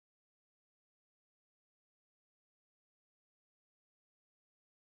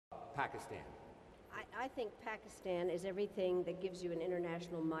Pakistan? I think Pakistan is everything that gives you an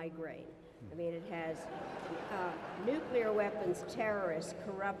international migraine. I mean, it has nuclear weapons, terrorists,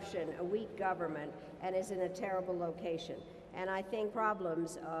 corruption, a weak government, and is in a terrible location. And I think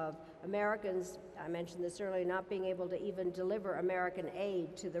problems of Americans, I mentioned this earlier, not being able to even deliver American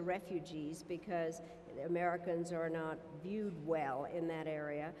aid to the refugees because Americans are not viewed well in that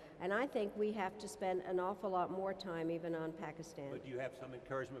area. And I think we have to spend an awful lot more time even on Pakistan. But do you have some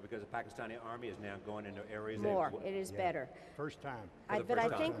encouragement because the Pakistani army is now going into areas more, it is better. First time. But I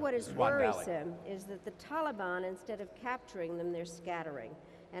think what is worrisome is that the Taliban, instead of capturing them, they're scattering.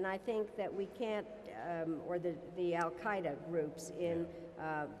 And I think that we can't, or the Al-Qaeda groups in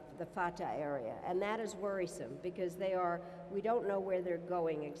the Fatah area, and that is worrisome because we don't know where they're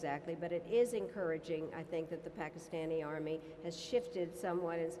going exactly, but it is encouraging, I think, that the Pakistani army has shifted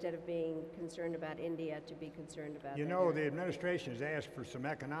somewhat instead of being concerned about India to be concerned about You know, the administration has asked for some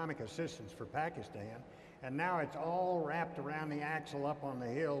economic assistance for Pakistan, and now it's all wrapped around the axle up on the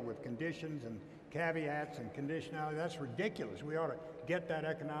hill with conditions and caveats and conditionality. That's ridiculous. We ought to get that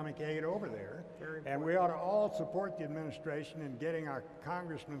economic aid over there. And we ought to all support the administration in getting our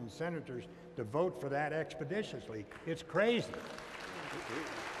congressmen and senators to vote for that expeditiously. It's crazy.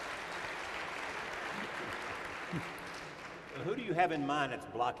 Who do you have in mind that's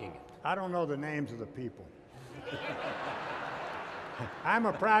blocking it? I don't know the names of the people. I'm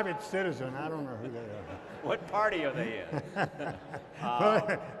a private citizen. I don't know who they are. What party are they in?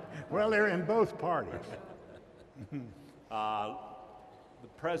 Well, they're in both parties. The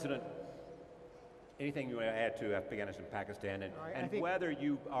president, anything you want to add to Afghanistan, Pakistan, and whether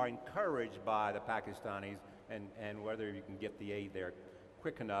you are encouraged by the Pakistanis and whether you can get the aid there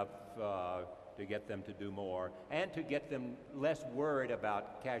quick enough to get them to do more and to get them less worried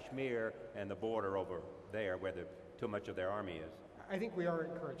about Kashmir and the border over there where too much of their army is? I think we are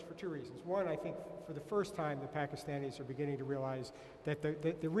encouraged for two reasons. One, I think for the first time the Pakistanis are beginning to realize that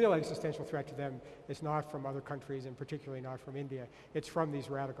the real existential threat to them is not from other countries and particularly not from India. It's from these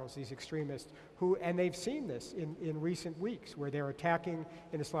radicals, these extremists and they've seen this in recent weeks where they're attacking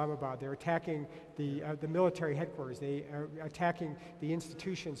in Islamabad, they're attacking the military headquarters, they are attacking the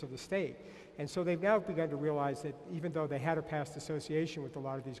institutions of the state. And so they've now begun to realize that even though they had a past association with a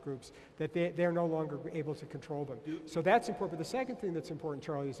lot of these groups, that they're no longer able to control them. So that's important. But the second thing that's important,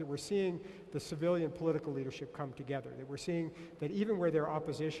 Charlie, is that we're seeing the civilian political leadership come together, that we're seeing that even where there are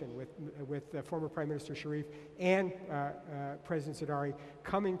opposition with former Prime Minister Sharif and President Zardari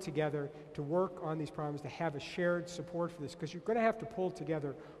coming together to work on these problems, to have a shared support for this, because you're going to have to pull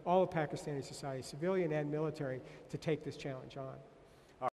together all of Pakistani society, civilian and military, to take this challenge on.